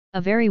A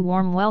very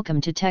warm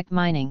welcome to Tech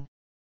Mining.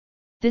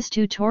 This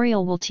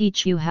tutorial will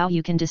teach you how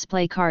you can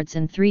display cards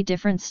in 3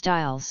 different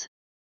styles.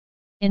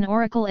 In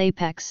Oracle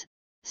Apex,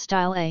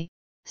 Style A,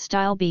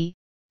 Style B,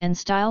 and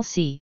Style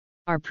C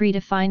are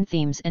predefined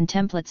themes and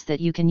templates that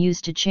you can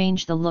use to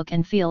change the look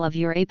and feel of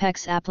your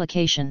Apex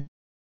application.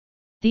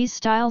 These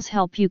styles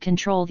help you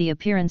control the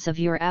appearance of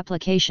your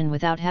application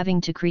without having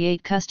to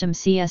create custom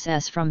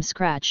CSS from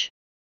scratch.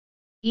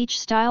 Each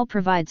style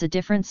provides a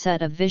different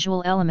set of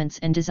visual elements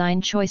and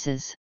design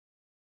choices.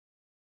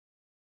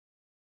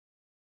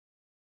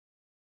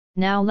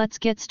 Now let's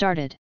get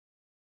started.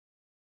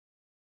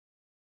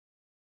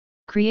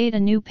 Create a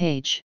new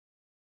page.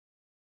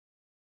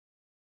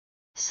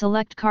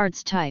 Select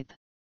Cards Type.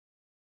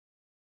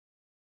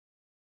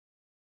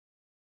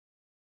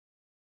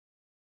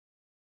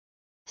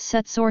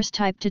 Set Source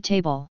Type to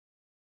Table.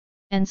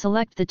 And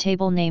select the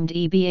table named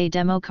EBA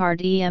Demo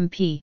Card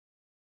EMP.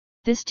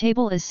 This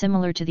table is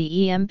similar to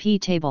the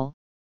EMP table,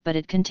 but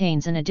it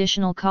contains an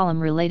additional column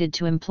related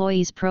to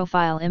employees'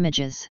 profile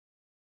images.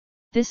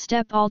 This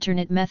step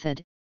alternate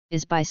method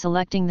is by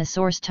selecting the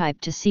source type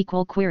to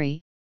SQL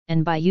query,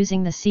 and by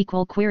using the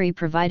SQL query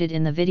provided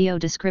in the video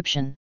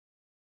description.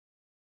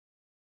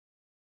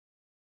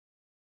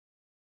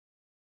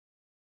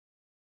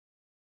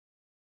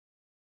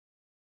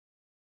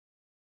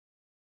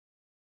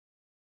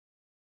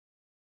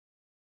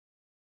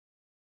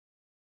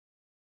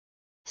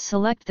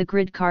 Select the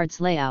grid cards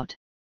layout.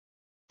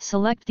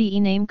 Select the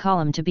eName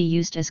column to be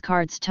used as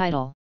card's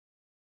title.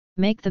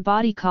 Make the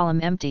body column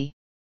empty.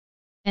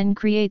 And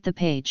create the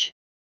page.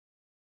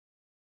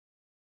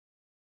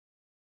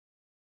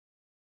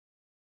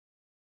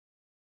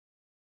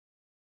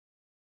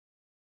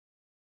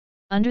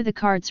 Under the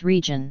cards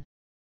region,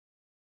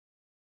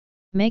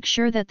 make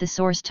sure that the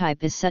source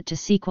type is set to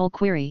SQL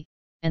query,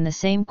 and the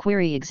same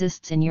query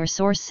exists in your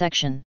source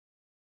section.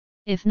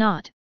 If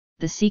not,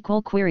 the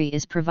SQL query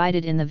is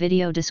provided in the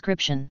video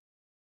description.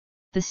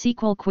 The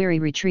SQL query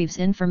retrieves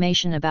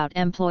information about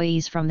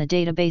employees from the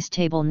database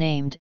table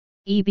named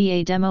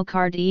EBA Demo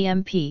Card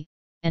EMP,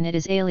 and it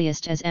is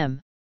aliased as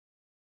M.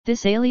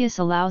 This alias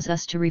allows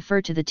us to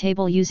refer to the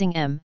table using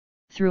M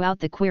throughout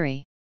the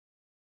query.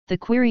 The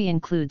query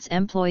includes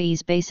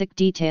employees' basic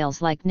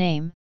details like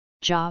name,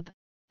 job,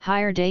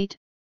 hire date,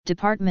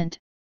 department,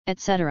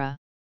 etc.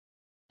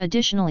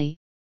 Additionally,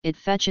 it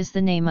fetches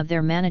the name of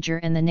their manager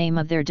and the name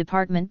of their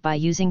department by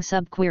using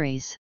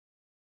subqueries.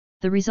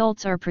 The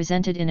results are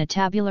presented in a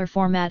tabular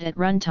format at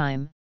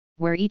runtime,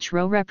 where each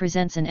row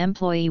represents an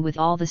employee with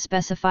all the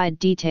specified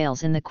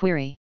details in the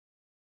query.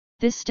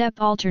 This step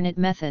alternate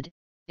method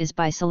is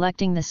by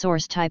selecting the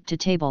source type to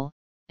table,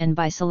 and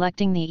by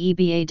selecting the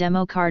EBA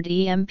Demo Card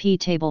EMP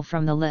table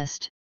from the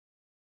list.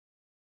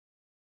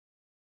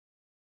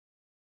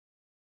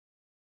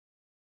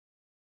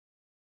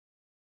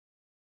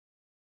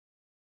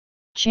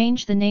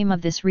 Change the name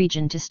of this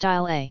region to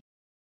Style A.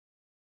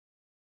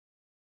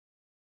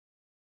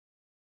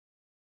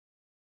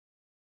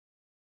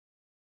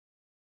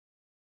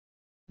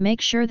 Make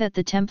sure that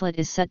the template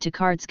is set to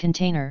Cards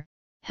Container,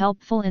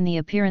 helpful in the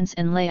appearance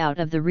and layout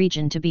of the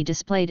region to be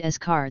displayed as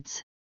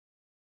cards.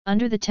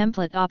 Under the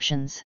template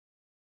options,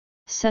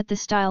 set the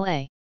Style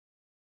A.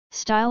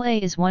 Style A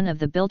is one of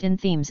the built-in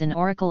themes in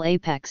Oracle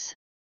Apex.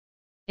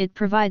 It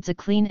provides a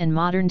clean and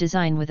modern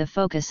design with a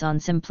focus on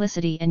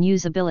simplicity and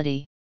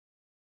usability.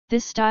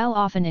 This style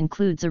often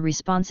includes a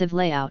responsive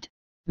layout,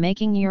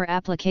 making your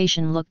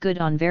application look good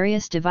on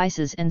various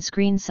devices and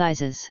screen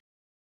sizes.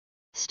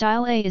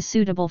 Style A is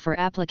suitable for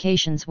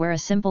applications where a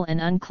simple and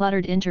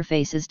uncluttered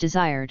interface is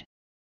desired.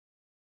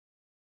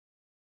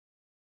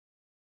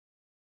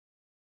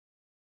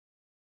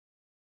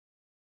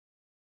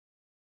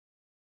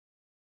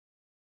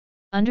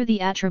 Under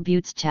the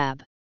Attributes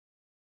tab,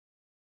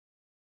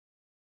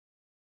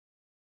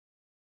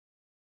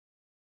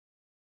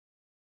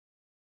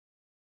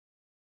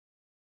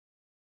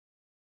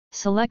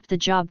 select the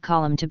job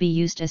column to be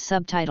used as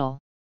subtitle.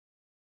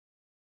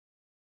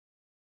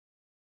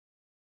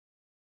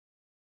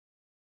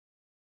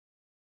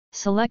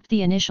 Select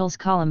the initials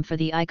column for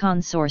the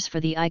icon source for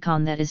the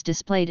icon that is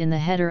displayed in the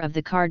header of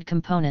the card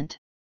component.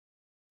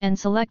 And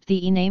select the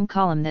eName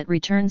column that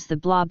returns the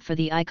blob for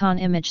the icon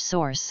image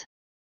source.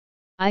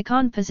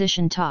 Icon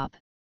position top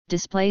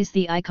displays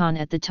the icon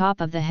at the top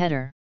of the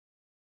header.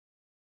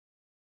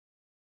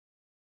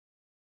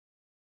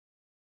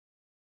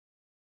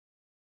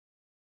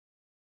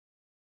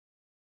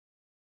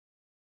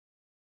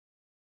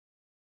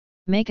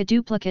 Make a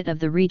duplicate of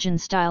the region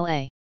Style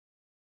A.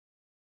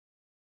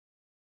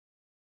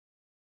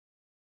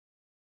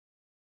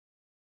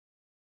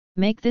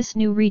 Make this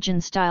new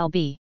region Style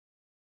B.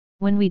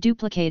 When we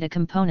duplicate a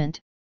component,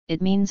 it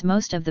means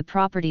most of the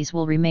properties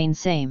will remain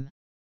same.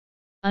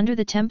 Under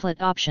the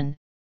template option,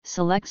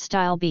 select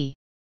Style B.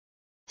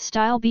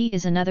 Style B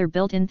is another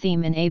built-in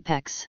theme in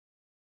Apex.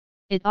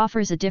 It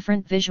offers a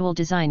different visual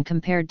design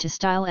compared to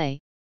Style A,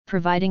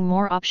 providing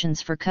more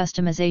options for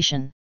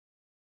customization.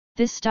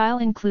 This style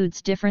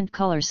includes different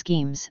color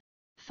schemes,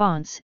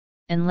 fonts,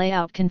 and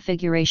layout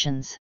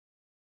configurations.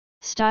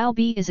 Style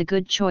B is a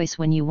good choice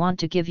when you want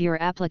to give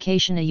your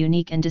application a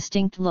unique and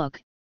distinct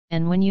look,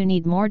 and when you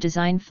need more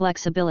design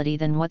flexibility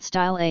than what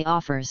Style A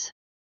offers.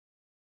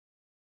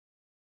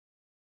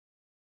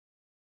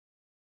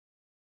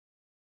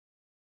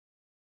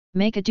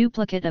 Make a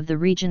duplicate of the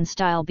region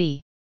Style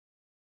B.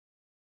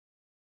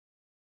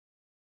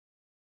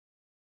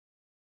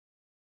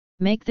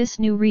 Make this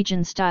new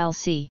region Style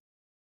C.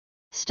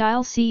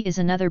 Style C is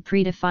another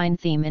predefined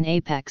theme in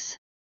Apex.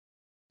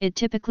 It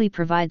typically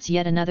provides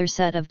yet another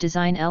set of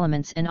design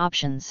elements and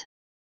options.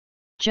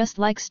 Just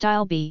like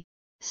Style B,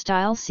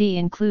 Style C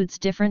includes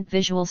different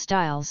visual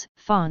styles,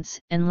 fonts,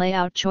 and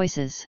layout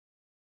choices.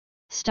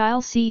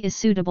 Style C is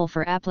suitable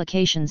for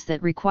applications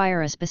that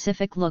require a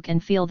specific look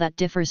and feel that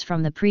differs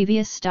from the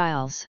previous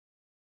styles.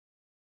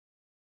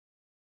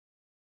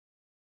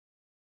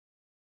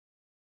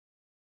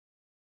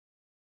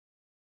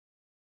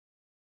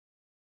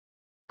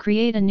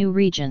 Create a new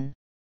region.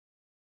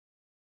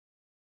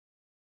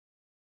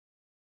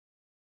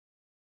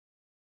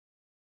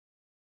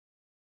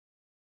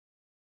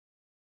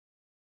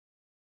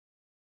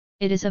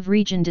 It is of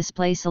region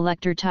display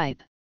selector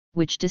type,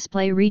 which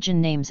display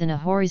region names in a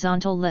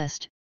horizontal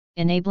list,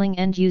 enabling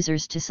end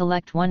users to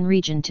select one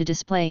region to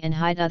display and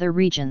hide other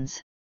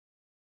regions.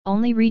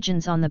 Only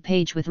regions on the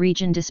page with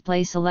region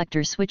display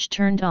selector switch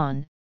turned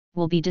on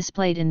will be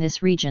displayed in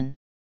this region.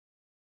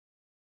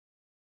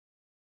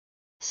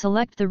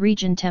 Select the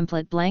region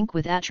template blank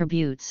with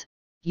attributes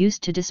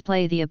used to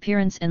display the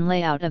appearance and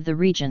layout of the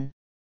region.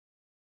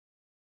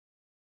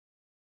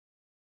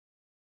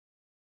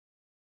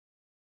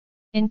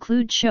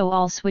 Include Show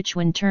All switch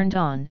when turned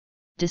on,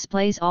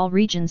 displays all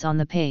regions on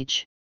the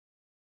page.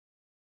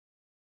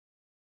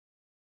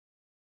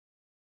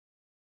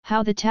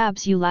 How the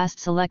tabs you last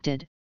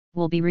selected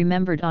will be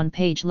remembered on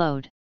page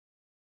load.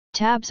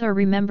 Tabs are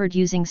remembered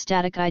using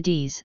static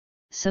IDs,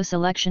 so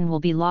selection will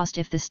be lost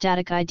if the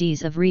static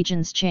IDs of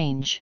regions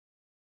change.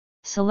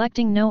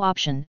 Selecting No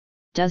option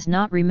does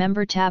not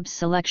remember tabs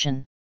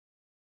selection.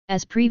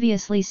 As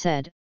previously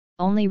said,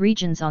 only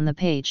regions on the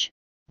page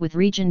with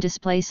region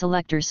display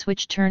selector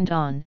switch turned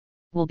on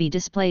will be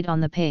displayed on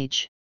the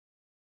page.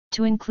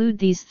 To include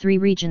these three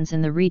regions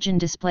in the region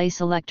display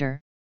selector,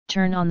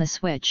 turn on the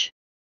switch.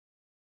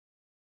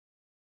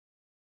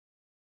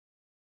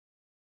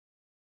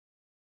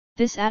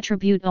 This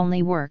attribute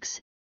only works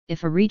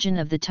if a region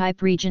of the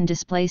type region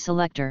display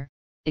selector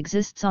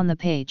exists on the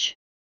page.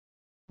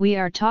 We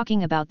are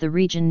talking about the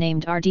region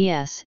named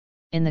RDS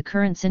in the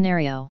current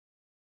scenario.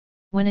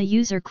 When a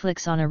user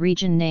clicks on a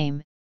region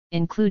name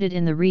included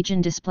in the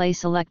region display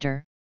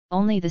selector,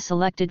 only the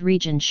selected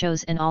region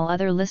shows and all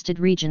other listed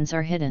regions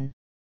are hidden.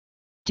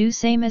 Do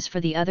same as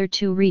for the other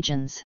two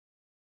regions.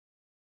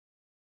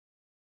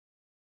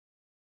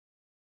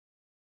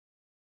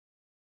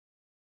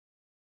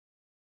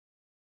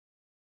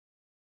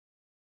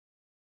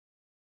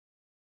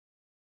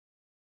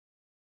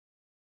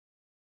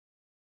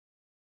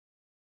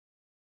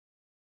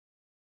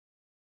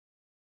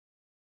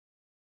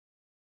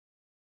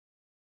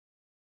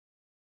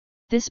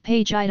 This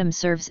page item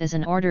serves as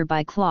an order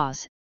by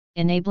clause,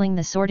 enabling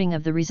the sorting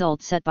of the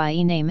result set by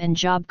ename and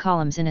job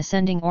columns in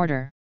ascending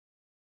order.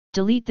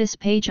 Delete this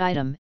page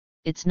item,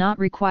 it's not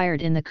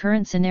required in the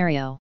current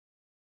scenario.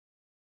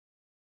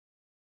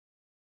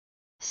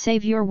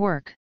 Save your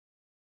work.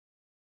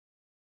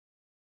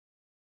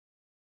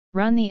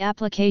 Run the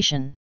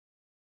application.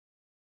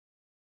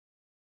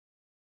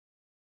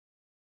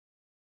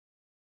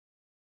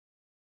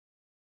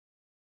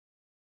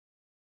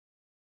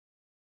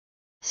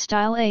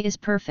 Style A is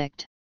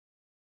perfect.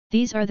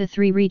 These are the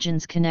three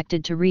regions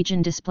connected to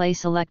region display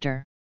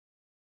selector.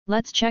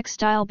 Let's check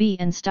Style B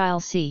and Style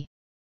C.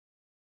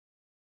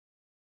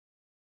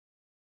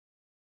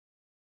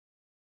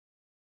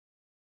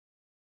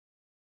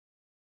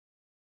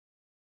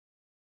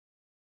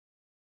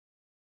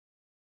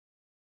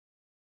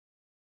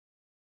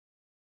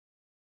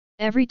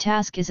 Every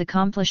task is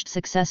accomplished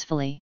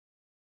successfully.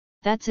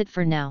 That's it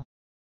for now.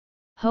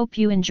 Hope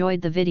you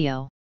enjoyed the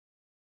video.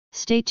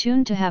 Stay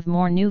tuned to have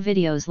more new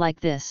videos like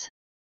this.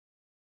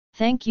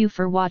 Thank you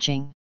for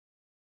watching.